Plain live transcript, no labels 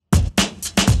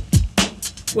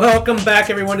Welcome back,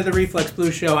 everyone, to the Reflex Blue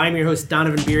Show. I'm your host,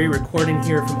 Donovan Beery, recording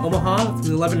here from Omaha, from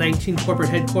the 1119 corporate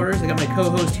headquarters. I got my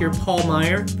co-host here, Paul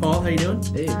Meyer. Paul, how you doing?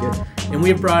 Hey, good. And we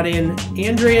have brought in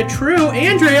Andrea Trew.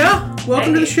 Andrea,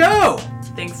 welcome to the show.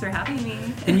 Thanks for having me.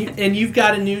 And you've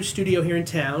got a new studio here in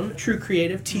town, Trew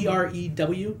Creative,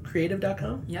 Trew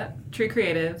creative.com. Yep, Trew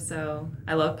Creative. So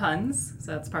I love puns,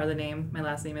 so that's part of the name. My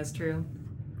last name is Trew.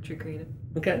 Trew Creative.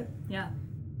 Okay. Yeah.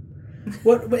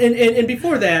 What and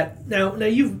before that, now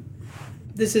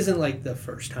this isn't like the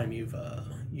first time you've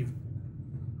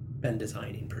been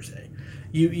designing per se.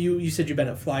 You said you've been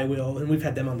at Flywheel, and we've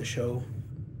had them on the show.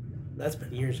 That's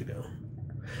been years ago.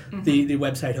 Mm-hmm. The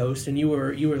website host, and you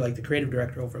were like the creative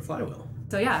director over at Flywheel.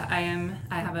 So yeah,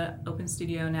 I have an open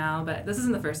studio now, but this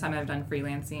isn't the first time I've done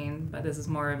freelancing, but this is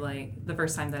more of like the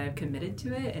first time that I've committed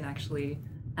to it and actually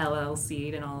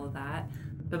LLC'd and all of that.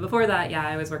 But before that, yeah,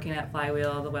 I was working at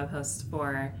Flywheel, the web host,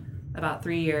 for about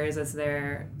 3 years as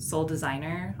their sole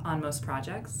designer on most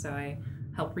projects. So I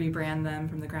helped rebrand them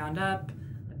from the ground up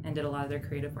and did a lot of their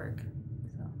creative work.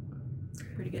 So it's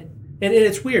pretty good. And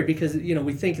it's weird because,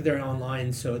 we think they're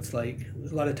online, so it's like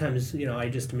a lot of times, I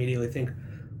just immediately think,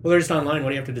 well, they're just online.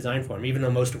 What do you have to design for them? Even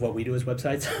though most of what we do is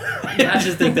websites. Yeah. I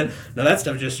just think that, no, that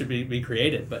stuff just should be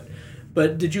created.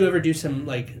 But did you ever do some,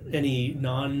 any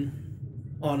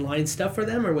non-online stuff for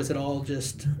them, or was it all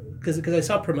just... Because I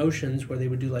saw promotions where they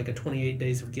would do, a 28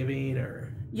 days of giving,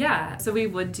 or... Yeah, so we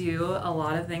would do a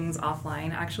lot of things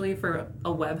offline. Actually, for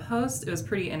a web host, it was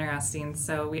pretty interesting.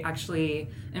 So we actually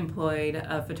employed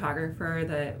a photographer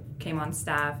that came on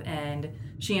staff, and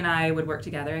she and I would work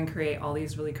together and create all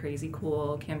these really crazy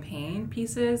cool campaign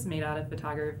pieces made out of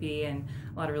photography and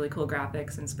a lot of really cool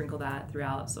graphics, and sprinkle that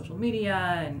throughout social media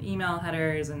and email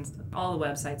headers and all the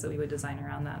websites that we would design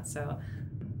around that. So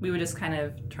we would just kind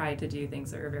of try to do things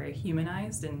that were very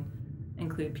humanized and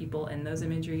include people in those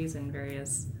imageries and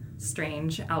various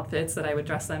strange outfits that I would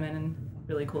dress them in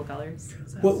really cool colors.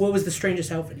 So. What was the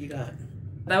strangest outfit you got?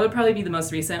 That would probably be the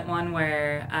most recent one,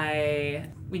 where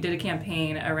we did a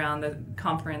campaign around the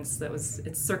conference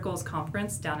it's Circle's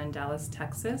conference down in Dallas,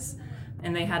 Texas,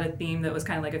 and they had a theme that was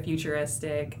kind of like a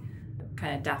futuristic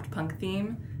kind of Daft Punk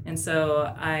theme. And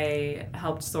so I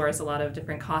helped source a lot of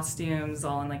different costumes,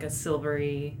 all in like a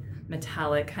silvery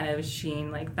metallic kind of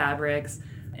sheen, like fabrics,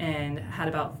 and had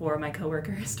about 4 of my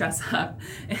coworkers dress up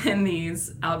in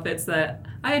these outfits that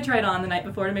I had tried on the night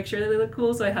before to make sure that they looked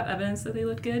cool, so I have evidence that they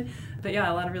looked good. But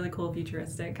yeah, a lot of really cool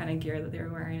futuristic kind of gear that they were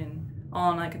wearing, and all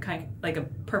on like a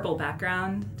purple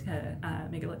background to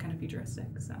make it look kind of futuristic.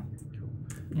 So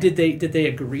yeah. Did they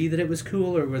agree that it was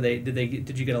cool, or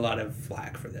did you get a lot of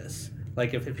flack for this?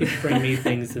 Like if people bring me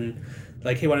things and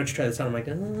like, hey, why don't you try this on? I'm like,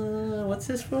 what's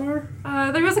this for?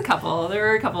 There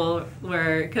were a couple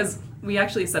where, because we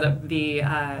actually set up the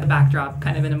backdrop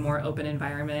kind of in a more open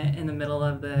environment in the middle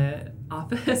of the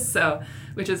office, so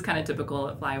which is kind of typical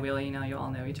at Flywheel. You all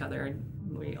know each other.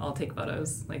 We all take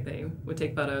photos. Like they would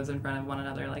take photos in front of one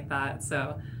another like that.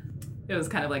 So it was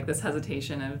kind of like this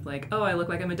hesitation of like, oh, I look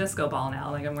like I'm a disco ball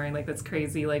now. Like I'm wearing like this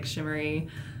crazy like shimmery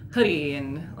hoodie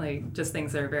and like just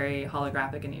things that are very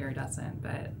holographic and iridescent.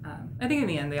 But I think in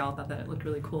the end they all thought that it looked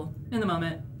really cool. In the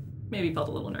moment, maybe felt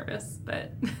a little nervous,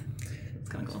 but it's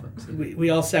kind of cool. We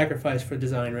all sacrifice for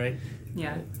design, right?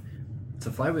 Yeah.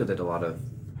 So Flywheel did a lot of...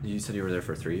 You said you were there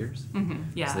for 3 years?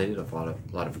 Mm-hmm. Yeah. So they did a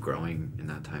lot of growing in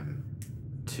that time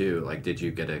too. Like, did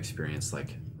you get to experience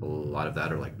like a lot of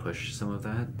that, or like push some of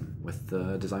that with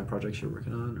the design projects you're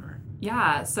working on, or?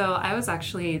 Yeah, so I was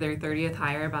actually their 30th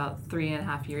hire about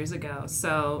 3.5 years ago.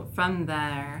 So from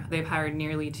there, they've hired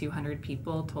nearly 200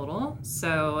 people total.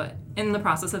 So in the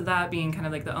process of that, being kind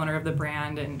of like the owner of the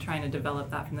brand and trying to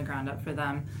develop that from the ground up for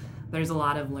them, there's a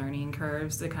lot of learning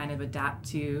curves to kind of adapt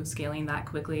to scaling that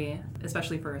quickly,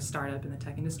 especially for a startup in the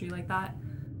tech industry like that.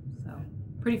 So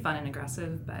pretty fun and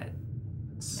aggressive, but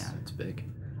yeah. It's big.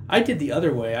 I did the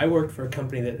other way. I worked for a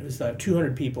company that was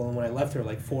 200 people, and when I left, there were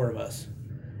like 4 of us.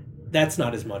 That's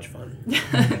not as much fun.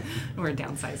 We're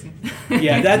downsizing.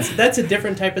 Yeah, that's a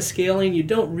different type of scaling you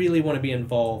don't really want to be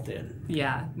involved in.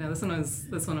 Yeah, no, this one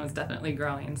was definitely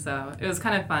growing. So it was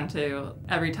kind of fun to,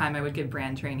 every time I would give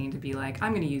brand training, to be like,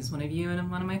 I'm going to use one of you in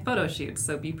one of my photo shoots,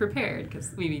 so be prepared,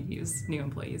 because we use new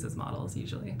employees as models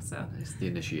usually. So it's the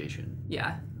initiation.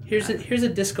 Yeah. Here's a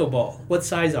disco ball. What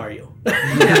size are you?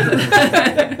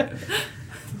 Yeah.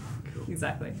 Cool.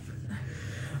 Exactly.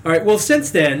 All right. Well,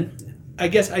 since then, I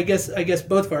guess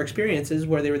both of our experiences,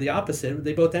 where they were the opposite,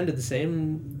 they both ended the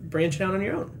same, branching out on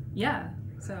your own. Yeah.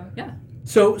 So yeah.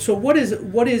 So what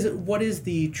is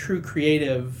the Trew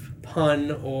Creative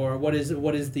pun, or what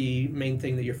is the main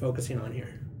thing that you're focusing on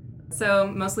here?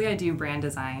 So mostly I do brand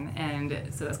design,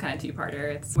 and so that's kind of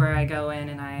two-parter. It's where I go in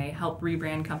and I help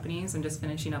rebrand companies. I'm just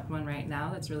finishing up one right now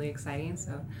that's really exciting.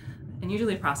 And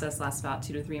usually the process lasts about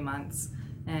 2 to 3 months.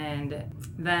 And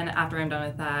then after I'm done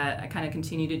with that, I kind of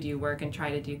continue to do work and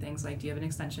try to do things like, do you have an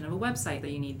extension of a website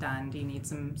that you need done? Do you need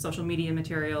some social media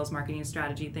materials, marketing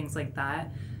strategy, things like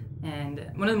that? And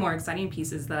one of the more exciting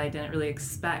pieces that I didn't really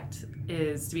expect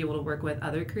is to be able to work with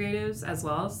other creatives as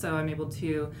well. So I'm able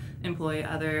to employ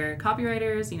other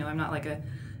copywriters. I'm not like a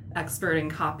expert in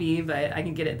copy, but I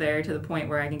can get it there to the point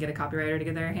where I can get a copywriter to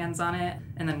get their hands on it,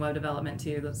 and then web development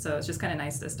too. So it's just kind of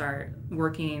nice to start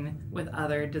working with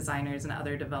other designers and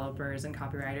other developers and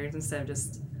copywriters instead of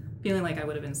just feeling like I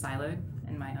would have been siloed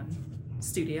in my own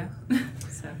studio.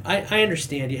 So I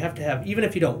understand. You have to have, even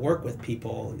if you don't work with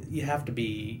people, you have to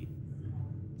be,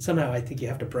 somehow I think you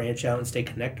have to branch out and stay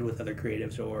connected with other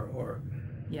creatives, or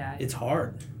yeah, it's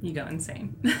hard. You go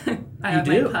insane. I have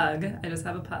my pug. I just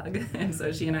have a pug, and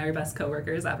so she and I are best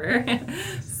coworkers ever.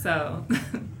 So,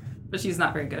 but she's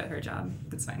not very good at her job.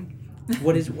 It's fine.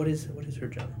 What is her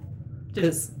job? To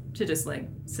just like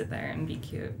sit there and be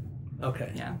cute.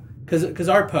 Okay. Yeah. Because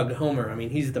our pug Homer, I mean,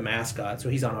 he's the mascot, so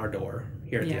he's on our door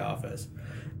here at the office,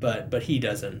 but he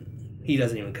doesn't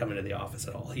even come into the office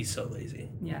at all. He's so lazy.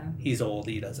 Yeah. He's old.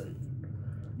 He doesn't.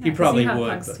 Yeah, he probably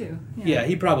would. Pugs too. Yeah,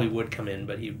 he probably would come in,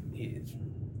 but he's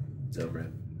over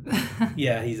it.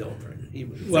 Yeah, he's over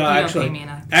it.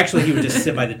 Actually, he would just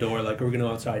sit by the door, like, we're going to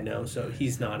go outside now. So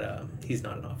he's not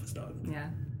an office dog. Yeah.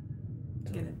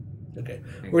 So, get it. Okay,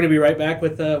 we're going to be right back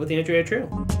with Andrea Trew.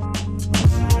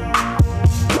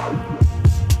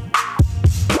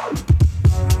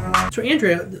 So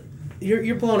Andrea,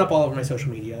 you're blowing up all over my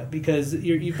social media because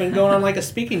you've been going on like a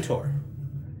speaking tour.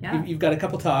 Yeah. You've got a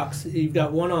couple talks. You've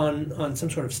got one on some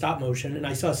sort of stop motion, and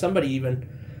I saw somebody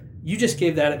you just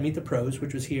gave that at Meet the Pros,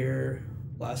 which was here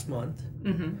last month.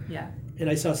 Mm-hmm. Yeah. And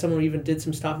I saw someone even did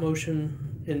some stop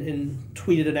motion and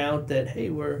tweeted it out that, hey,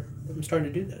 I'm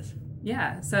starting to do this.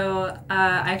 Yeah, so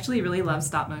I actually really love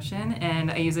stop motion,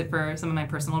 and I use it for some of my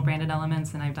personal branded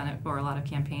elements, and I've done it for a lot of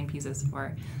campaign pieces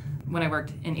for when I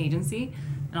worked in agency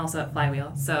and also at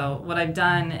Flywheel. So what I've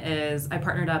done is I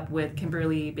partnered up with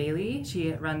Kimberly Bailey.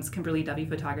 She runs Kimberly W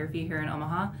Photography here in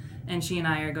Omaha, and she and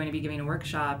I are going to be giving a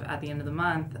workshop at the end of the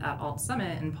month at Alt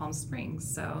Summit in Palm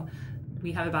Springs. So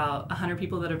we have about 100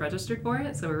 people that have registered for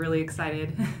it, so we're really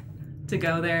excited to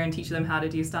go there and teach them how to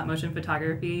do stop motion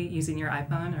photography using your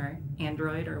iPhone or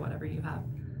Android or whatever you have.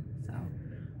 So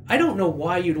I don't know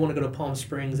why you'd want to go to Palm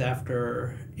Springs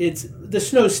after the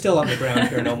snow's still on the ground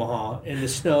here in Omaha, and the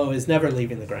snow is never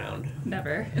leaving the ground.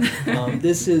 Never.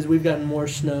 We've gotten more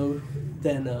snow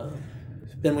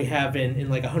than we have in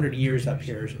like 100 years up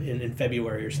here in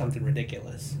February or something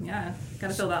ridiculous. Yeah, got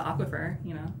to fill that aquifer,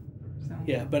 So.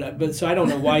 Yeah, but so I don't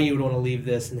know why you would want to leave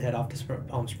this and head off to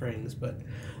Palm Springs, but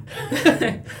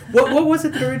what was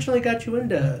it that originally got you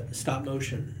into stop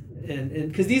motion? And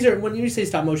because these are, when you say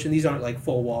stop motion, these aren't like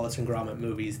full Wallace and Gromit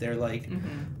movies. They're like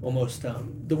almost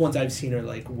the ones I've seen are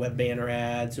like web banner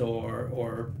ads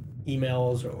or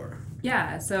emails or.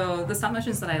 Yeah, so the stop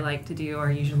motions that I like to do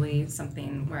are usually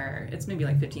something where it's maybe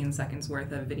like 15 seconds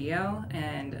worth of video,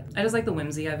 and I just like the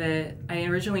whimsy of it. I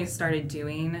originally started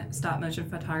doing stop motion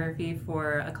photography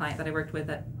for a client that I worked with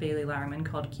at Bailey Lowerman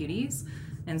called Cuties.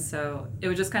 And so it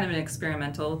was just kind of an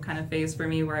experimental kind of phase for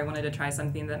me where I wanted to try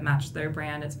something that matched their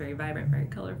brand. It's very vibrant, very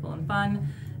colorful and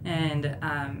fun. And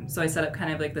so I set up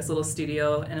kind of like this little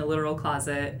studio in a literal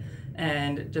closet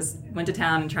and just went to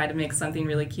town and tried to make something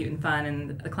really cute and fun.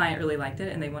 And the client really liked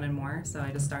it and they wanted more. So I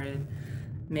just started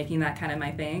making that kind of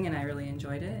my thing, and I really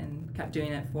enjoyed it and kept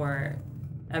doing it for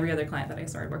every other client that I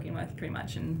started working with pretty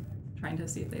much, and trying to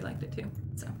see if they liked it too.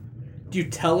 So. Do you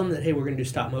tell them that, hey, we're going to do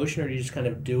stop motion, or do you just kind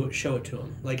of show it to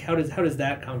them? Like, how does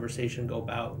that conversation go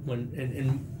about?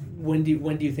 When do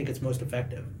you think it's most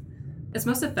effective? It's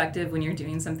most effective when you're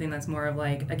doing something that's more of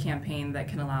like a campaign that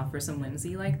can allow for some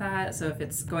whimsy like that. So if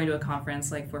it's going to a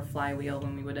conference like for Flywheel,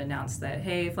 when we would announce that,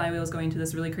 hey, Flywheel is going to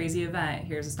this really crazy event,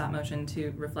 here's a stop motion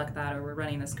to reflect that, or we're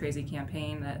running this crazy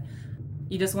campaign, that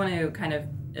you just want to kind of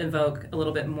evoke a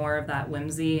little bit more of that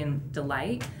whimsy and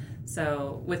delight.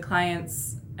 So with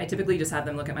clients, I typically just have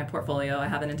them look at my portfolio. I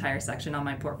have an entire section on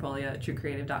my portfolio at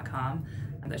trewcreative.com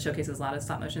that showcases a lot of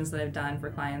stop motions that I've done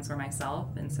for clients or myself.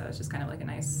 And so it's just kind of like a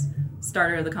nice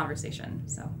starter of the conversation.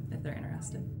 So if they're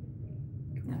interested.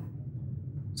 Yeah.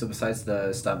 So besides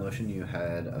the stop motion, you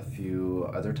had a few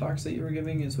other talks that you were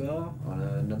giving as well on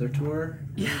another tour?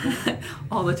 Yeah,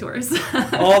 all the tours.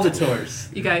 All the tours.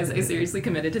 You guys, I seriously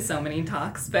committed to so many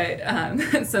talks. But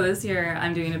so this year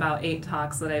I'm doing about 8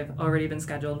 talks that I've already been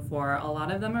scheduled for. A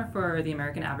lot of them are for the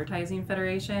American Advertising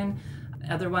Federation.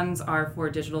 Other ones are for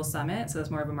Digital Summit, so it's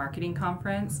more of a marketing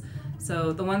conference.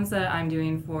 So the ones that I'm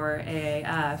doing for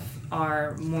AAF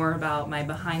are more about my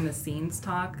behind the scenes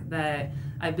talk that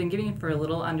I've been giving for a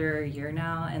little under a year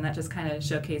now, and that just kind of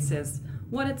showcases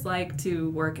what it's like to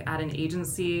work at an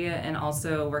agency and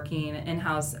also working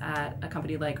in-house at a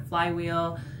company like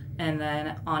Flywheel and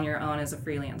then on your own as a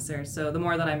freelancer. So the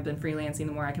more that I've been freelancing,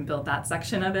 the more I can build that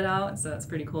section of it out, so that's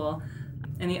pretty cool.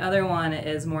 And the other one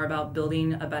is more about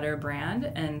building a better brand,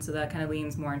 and so that kind of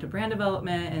leans more into brand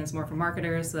development, and it's more for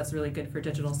marketers, so that's really good for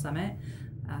Digital Summit.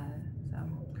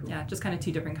 Cool. Yeah, just kind of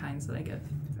 2 different kinds that I give.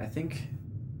 I think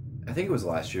it was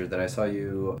last year that I saw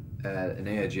you at an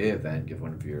AIGA event give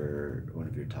one of your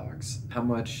talks. How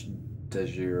much do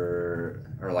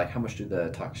the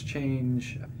talks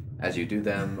change as you do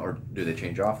them, or do they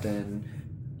change often?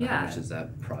 Yeah. How much is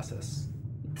that process?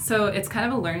 So it's kind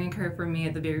of a learning curve for me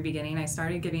at the very beginning. I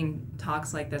started giving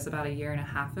talks like this about 1.5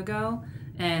 years ago.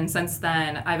 And since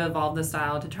then, I've evolved the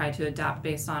style to try to adapt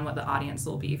based on what the audience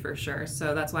will be for sure.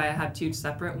 So that's why I have 2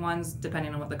 separate ones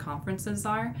depending on what the conferences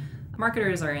are.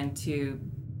 Marketers are into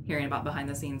hearing about behind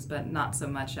the scenes, but not so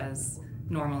much as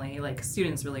normally. Like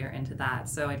students really are into that.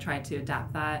 So I try to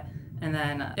adapt that. And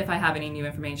then if I have any new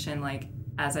information, like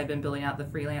as I've been building out the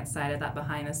freelance side of that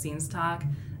behind the scenes talk,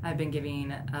 I've been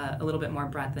giving a little bit more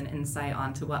breadth and insight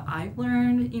onto what I've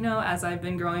learned, as I've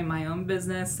been growing my own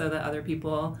business, so that other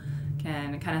people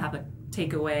can kind of have a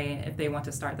takeaway if they want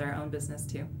to start their own business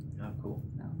too. Oh, cool.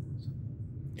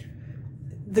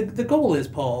 The goal is,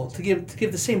 Paul, to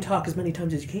give the same talk as many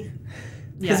times as you can.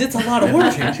 Because Yeah. it's a lot of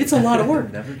work. It's a lot of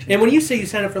work. Never change. And when you say you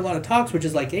sign up for a lot of talks, which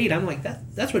is like 8, I'm like,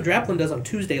 that's what Draplin does on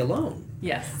Tuesday alone.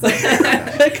 Yes.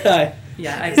 That guy.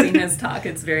 Yeah, I've seen his talk.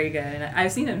 It's very good. And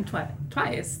I've seen him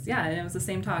twice. Yeah, and it was the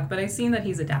same talk. But I've seen that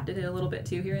he's adapted it a little bit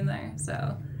too here and there.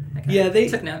 So I kinda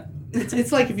took note.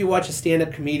 It's like if you watch a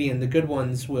stand-up comedian, the good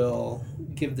ones will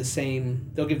give the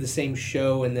same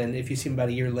show, and then if you see them about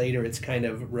a year later, it's kind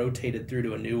of rotated through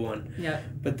to a new one. Yeah.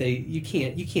 But you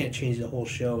can't change the whole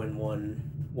show in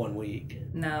one week.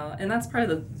 No, and that's part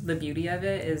of the beauty of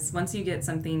it is once you get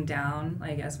something down,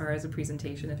 like as far as a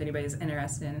presentation, if anybody's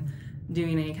interested in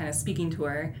doing any kind of speaking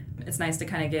tour, it's nice to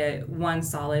kind of get one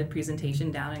solid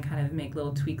presentation down and kind of make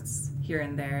little tweaks here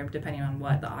and there depending on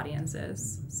what the audience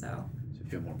is. So you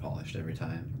feel more polished every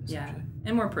time. yeah,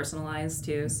 and more personalized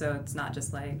too, so it's not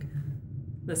just like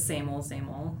the same old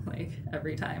like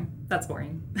every time. That's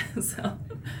boring. So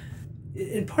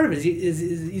And part of it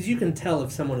is you can tell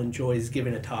if someone enjoys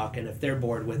giving a talk, and if they're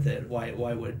bored with it, why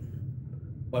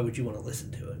would you want to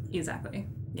listen to it? exactly.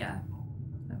 Yeah.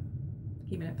 So,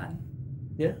 keeping it fun.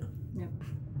 Yeah. Yeah.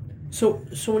 So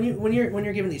when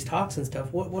you're giving these talks and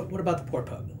stuff, what about the poor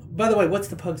pug? By the way, what's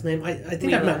the pug's name? I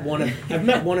think I've met one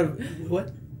of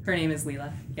what? Her name is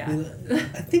Leela. Yeah.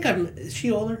 Leela. I think is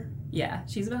she older? Yeah,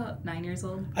 she's about 9 years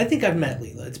old. I think I've met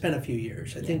Leela. It's been a few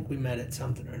years. I think we met at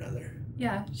something or another.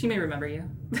 Yeah, she may remember you.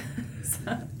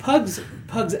 So. Pugs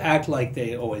act like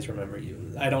they always remember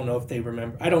you. I don't know if they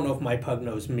remember. I don't know if my pug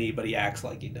knows me, but he acts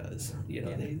like he does. Yeah.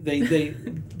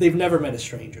 They've never met a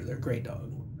stranger. They're a great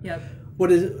dog. Yep.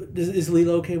 Is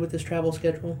Leela okay with this travel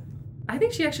schedule? I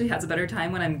think she actually has a better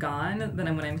time when I'm gone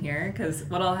than when I'm here, because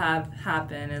what I'll have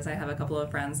happen is I have a couple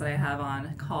of friends that I have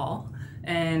on call,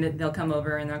 and they'll come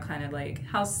over and they'll kind of like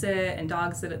house sit and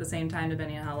dog sit at the same time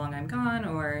depending on how long I'm gone,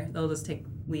 or they'll just take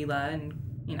Leela and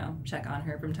check on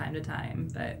her from time to time.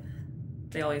 But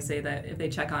they always say that if they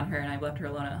check on her and I've left her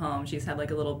alone at home, she's had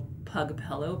like a little pug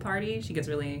pillow party. She gets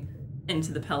really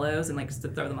into the pillows and likes to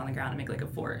throw them on the ground and make like a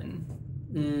fort and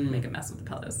make a mess with the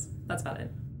pillows. That's about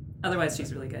it. Otherwise,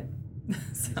 she's really good.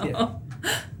 So Yeah.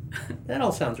 That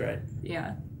all sounds right.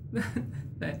 yeah.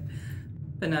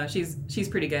 but no, she's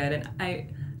pretty good, and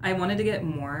I wanted to get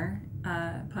more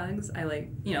pugs. I like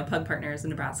Pug Partners in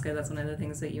Nebraska. That's one of the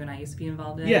things that you and I used to be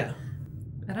involved in. Yeah.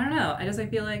 But I don't know. I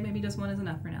feel like maybe just one is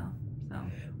enough for now. So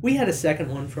We had a second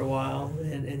one for a while,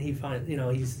 and he's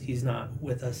not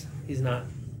with us. He's not.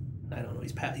 I don't know.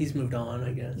 He's moved on,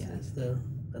 I guess. Yeah.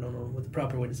 I don't know what the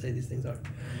proper way to say these things are.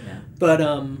 Yeah.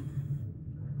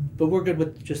 But we're good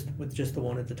with just the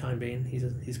one at the time being.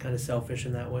 He's kind of selfish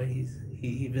in that way.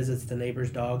 He visits the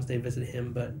neighbors' dogs. They visit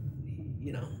him, but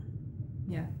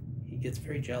Yeah. he gets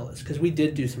very jealous because we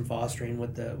did do some fostering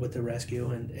with the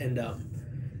rescue, and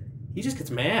he just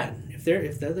gets mad if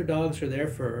the other dogs are there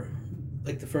for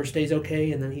like the first day's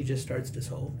okay, and then he just starts to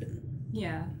sulk and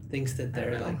Yeah. thinks that I don't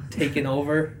they're know. like taking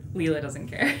over. Leela doesn't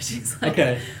care. She's like,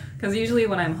 Okay. Because usually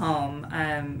when I'm home,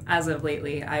 as of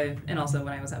lately, and also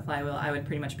when I was at Flywheel, I would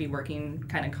pretty much be working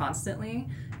kind of constantly.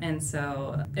 And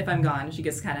so if I'm gone, she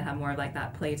gets to kind of have more of like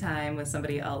that playtime with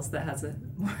somebody else that has a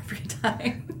more free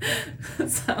time.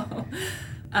 So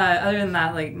other than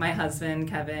that, like my husband,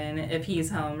 Kevin, if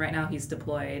he's home, right now he's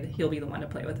deployed, he'll be the one to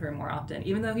play with her more often.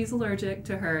 Even though he's allergic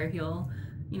to her, he'll,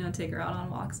 take her out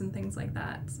on walks and things like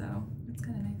that. So it's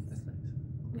kind of nice. That's nice.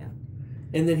 Yeah.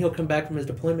 And then he'll come back from his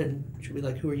deployment and she'll be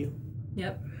like, "Who are you?"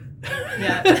 Yep.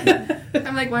 Yeah.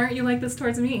 I'm like, "Why aren't you like this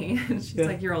towards me?" And she's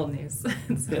like, "You're old news."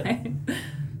 It's fine.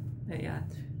 But yeah.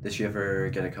 Did she ever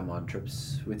get to come on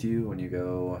trips with you when you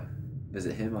go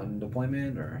visit him on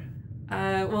deployment, or?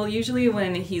 Well, usually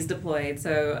when he's deployed,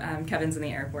 so Kevin's in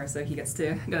the Air Force, so he gets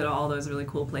to go to all those really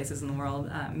cool places in the world.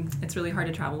 It's really hard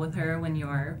to travel with her when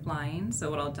you're flying,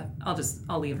 so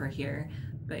I'll leave her here.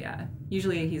 But yeah,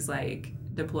 usually he's like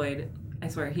deployed. I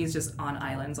swear he's just on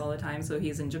islands all the time. So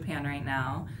he's in Japan right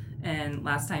now, and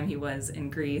last time he was in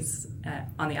Greece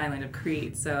on the island of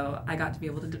Crete. So I got to be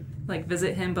able to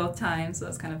visit him both times. So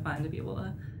that's kind of fun to be able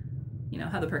to,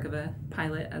 have the perk of a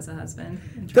pilot as a husband.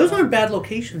 And Those travel. aren't bad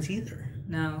locations either.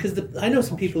 No. Because I know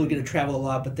some people who get to travel a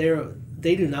lot, but they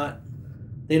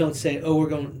don't say, "Oh,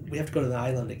 we have to go to the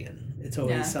island again." It's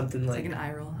always something it's like an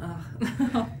eye roll.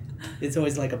 Oh. it's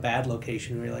always like a bad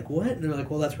location where you're like, "What?" And they're like,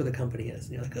 "Well, that's where the company is."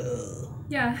 And you're like, "Oh."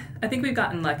 Yeah, I think we've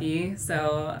gotten lucky.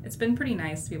 So it's been pretty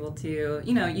nice to be able to,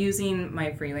 using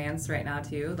my freelance right now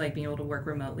too, like being able to work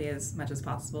remotely as much as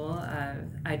possible.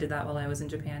 I did that while I was in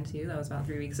Japan too. That was about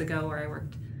 3 weeks ago, where I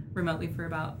worked remotely for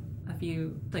about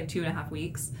 2.5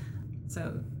 weeks.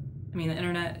 So, the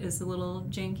internet is a little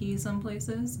janky some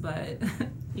places, but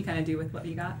you kind of do with what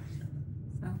you got.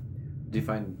 So. Do you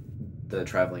find the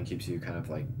traveling keeps you kind of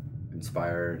like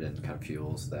inspired and kind of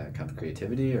fuels that kind of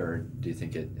creativity, or do you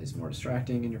think it is more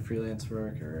distracting in your freelance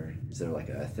work, or is there like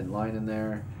a thin line in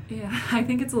there? Yeah, I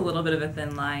think it's a little bit of a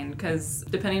thin line, because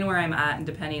depending where I'm at and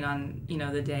depending on,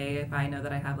 the day, if I know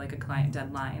that I have like a client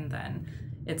deadline, then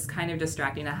it's kind of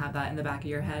distracting to have that in the back of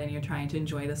your head, and you're trying to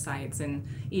enjoy the sights and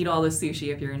eat all the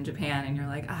sushi if you're in Japan, and you're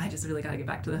like, I just really got to get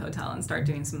back to the hotel and start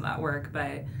doing some of that work.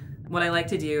 But what I like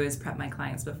to do is prep my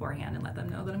clients beforehand and let them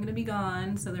know that I'm going to be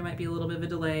gone, so there might be a little bit of a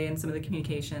delay in some of the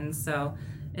communications. So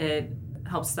it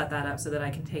helps set that up so that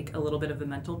I can take a little bit of a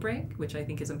mental break, which I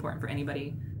think is important for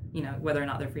anybody, whether or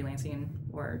not they're freelancing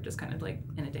or just kind of like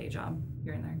in a day job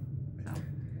here and there. So.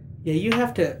 Yeah, you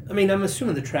have to. I'm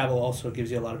assuming the travel also gives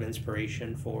you a lot of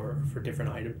inspiration for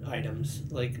different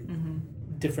items, like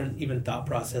different even thought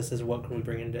processes. What can we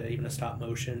bring into even a stop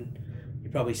motion? You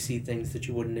probably see things that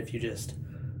you wouldn't if you just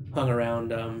hung around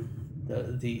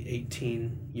the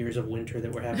 18 years of winter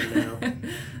that we're having now.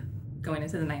 Going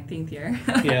into the 19th year.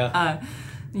 Yeah.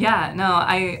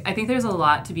 I think there's a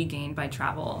lot to be gained by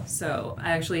travel. So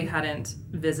I actually hadn't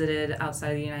visited outside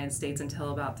of the United States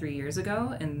until about 3 years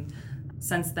ago, and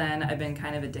since then I've been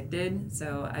kind of addicted.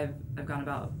 So I've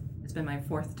gone it's been my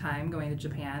 4th time going to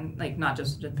Japan, like not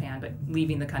just Japan, but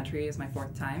leaving the country is my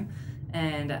 4th time.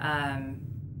 And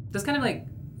just kind of like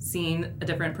seeing a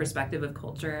different perspective of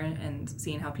culture and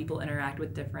seeing how people interact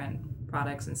with different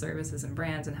products and services and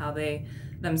brands and how they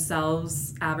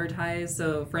themselves advertise.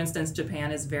 So for instance,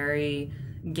 Japan is very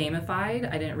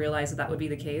gamified. I didn't realize that would be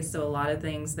the case. So a lot of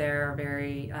things there are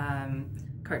very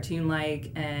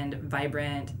cartoon-like and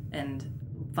vibrant and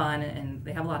fun, and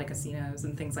they have a lot of casinos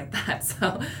and things like that.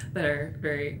 So that are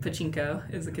very,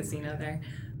 pachinko is a casino there.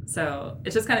 So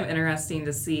it's just kind of interesting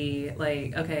to see,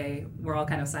 like, okay, we're all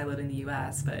kind of siloed in the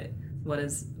U.S., but what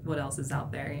else is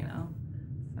out there,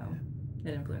 So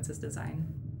it influences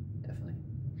design. Definitely.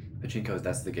 Pachinko,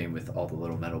 that's the game with all the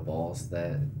little metal balls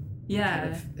that Yeah.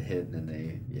 kind of hit and then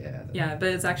they, Yeah, but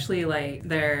it's actually like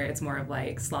it's more of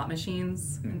like slot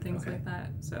machines and things okay. like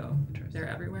that. So they're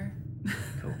everywhere.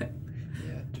 Cool.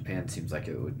 Yeah, Japan seems like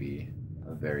it would be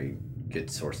a very good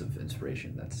source of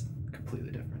inspiration. That's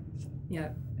completely different. So.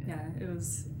 Yep. Yeah, it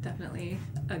was definitely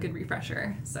a good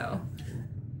refresher. So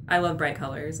I love bright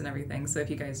colors and everything. So if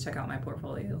you guys check out my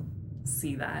portfolio, you'll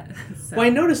see that. So. Well, I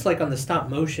noticed like on the stop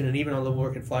motion and even on the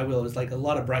work at Flywheel, it was like a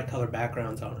lot of bright color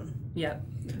backgrounds on them. Yep.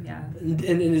 Yeah.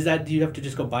 And is that, do you have to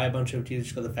just go buy a bunch of, do you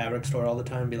just go to the fabric store all the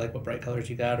time and be like, what bright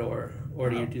colors you got? Or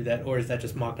do you do that? Or is that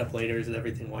just mocked up later? Is it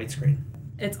everything widescreen?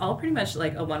 It's all pretty much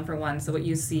like a 1-for-1. So what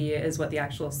you see is what the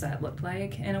actual set looked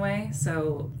like in a way.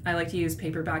 So I like to use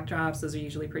paper backdrops. Those are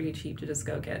usually pretty cheap to just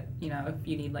go get, if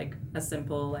you need like a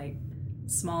simple, like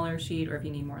smaller sheet, or if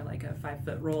you need more like a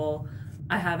 5-foot roll.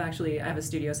 I have a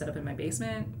studio set up in my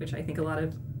basement, which I think a lot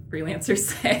of freelancers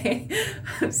say.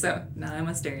 So now I'm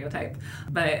a stereotype.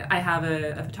 But I have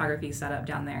a photography setup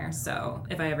down there. So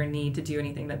if I ever need to do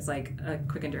anything that's like a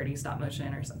quick and dirty stop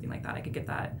motion or something like that, I could get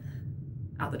that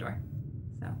out the door.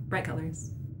 So bright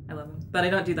colors. I love them. But I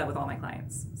don't do that with all my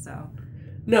clients. So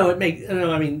No, I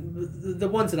mean, the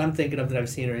ones that I'm thinking of that I've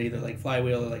seen are either like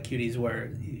Flywheel or like Cuties,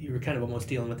 where you were kind of almost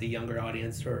dealing with a younger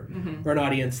audience or an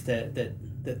audience that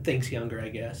thinks younger, I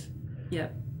guess.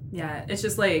 Yep. Yeah. It's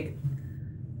just like,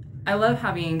 I love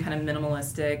having kind of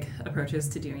minimalistic approaches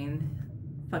to doing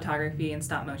photography and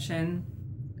stop motion.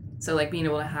 So like being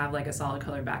able to have like a solid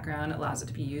color background allows it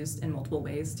to be used in multiple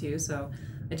ways too. So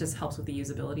it just helps with the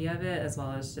usability of it, as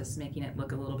well as just making it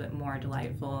look a little bit more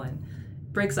delightful and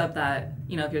breaks up that,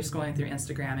 if you're scrolling through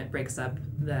Instagram, it breaks up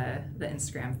the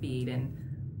Instagram feed and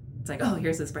it's like, oh,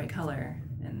 here's this bright color,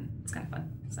 and it's kind of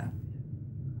fun. So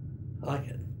I like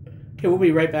it. Okay, we'll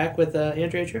be right back with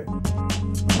Andrea Trew.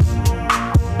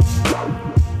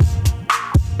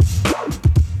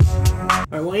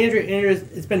 All right, well, Andrea,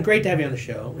 it's been great to have you on the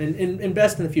show, and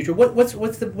best in the future. What's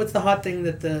the hot thing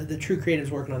that the Trew Creative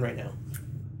is working on right now?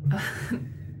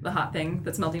 The hot thing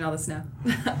that's melting all the snow.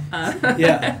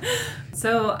 Yeah.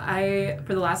 So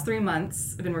for the last 3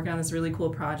 months, I've been working on this really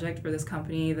cool project for this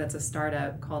company that's a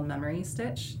startup called Memory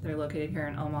Stitch. They're located here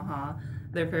in Omaha.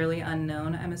 They're fairly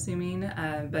unknown, I'm assuming,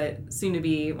 but soon to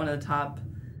be one of the top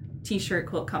t-shirt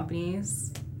quilt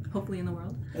companies, hopefully in the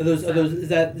world.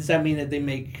 Does that mean that they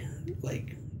make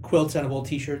like quilts out of old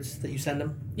t-shirts that you send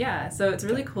them? Yeah, so it's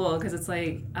really cool because it's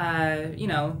like,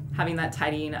 having that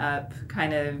tidying up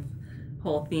kind of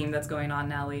whole theme that's going on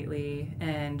now lately,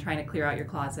 and trying to clear out your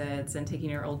closets and taking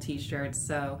your old t-shirts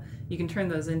so you can turn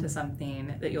those into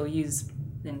something that you'll use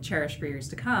and cherish for years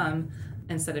to come,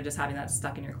 instead of just having that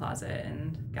stuck in your closet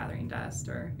and gathering dust,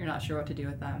 or you're not sure what to do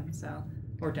with them,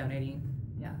 or donating.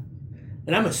 Yeah.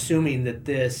 And I'm assuming that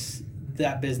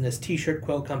that business, t-shirt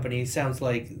quilt company, sounds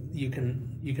like you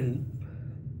can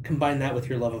combine that with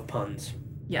your love of puns.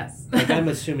 Yes. Like I'm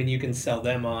assuming you can sell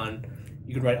them on.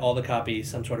 You could write all the copy,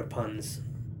 some sort of puns.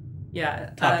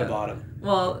 Yeah. Top to bottom.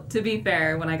 Well, to be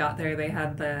fair, when I got there, they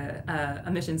had a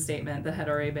mission statement that had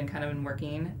already been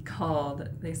working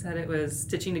they said it was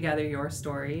stitching together your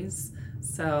stories.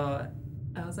 So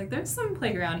I was like, there's some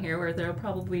playground here where there'll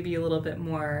probably be a little bit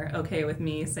more okay with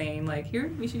me saying like,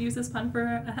 here, we should use this pun for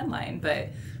a headline, but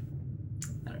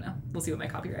I don't know. We'll see what my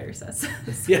copywriter says.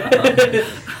 Yeah.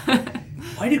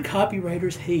 Why do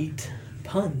copywriters hate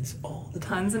puns all the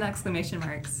time? Puns and exclamation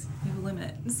marks. You have a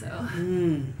limit, so. I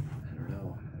don't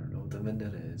know what the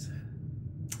limit is.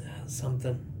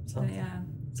 Something. Yeah.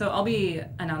 So I'll be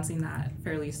announcing that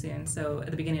fairly soon. So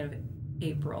at the beginning of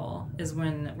April is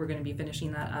when we're going to be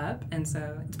finishing that up. And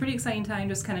so it's a pretty exciting time,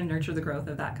 just kind of nurture the growth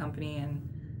of that company and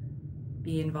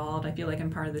be involved. I feel like I'm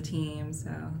part of the team,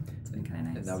 so it's been kind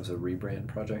of nice. And that was a rebrand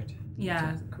project?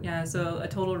 Yeah, cool. Yeah, so a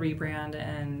total rebrand,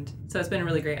 and so it's been a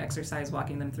really great exercise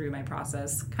walking them through my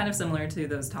process, kind of similar to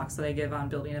those talks that I give on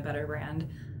building a better brand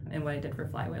and what I did for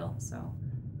Flywheel. So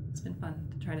it's been fun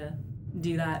to try to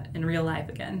do that in real life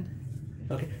again.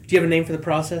 Okay. Do you have a name for the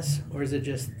process, or is it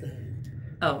just?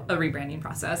 A rebranding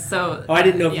process. So. Oh, I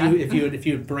didn't know if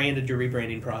you had branded your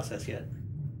rebranding process yet.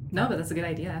 No, but that's a good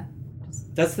idea.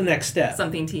 That's the next step.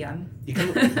 Something TM.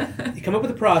 You come up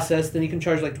with a process, then you can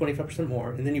charge like 25%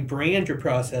 more, and then you brand your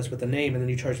process with a name, and then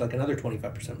you charge like another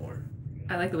 25% more.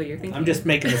 I like the way you're thinking. I'm just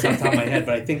making this off the top of my head,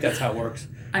 but I think that's how it works.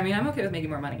 I mean, I'm okay with making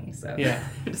more money, so yeah.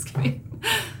 Just kidding.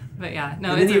 But yeah,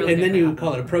 no. And then you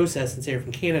call it a process and say you're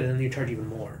from Canada, and then you charge even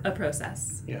more. A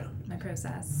process. Yeah. My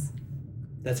process.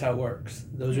 That's how it works.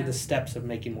 Those are the steps of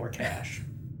making more cash.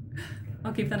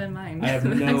 I'll keep that in mind. I have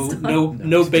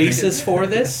no basis for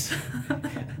this.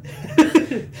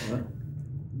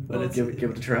 Well, give it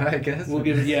a try, I guess. We'll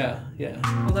give it, yeah.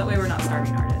 Well, that way we're not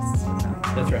starving artists. So.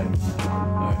 That's right.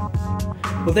 All right.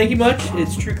 Well, thank you much.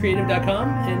 It's TrewCreative.com,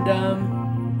 and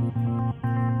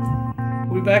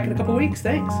we'll be back in a couple weeks.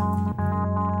 Thanks.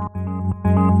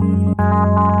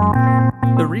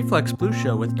 The Reflex Blues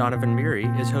Show with Donovan Beery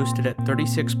is hosted at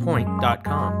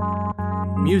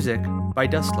 36point.com. Music by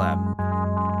Dust Lab.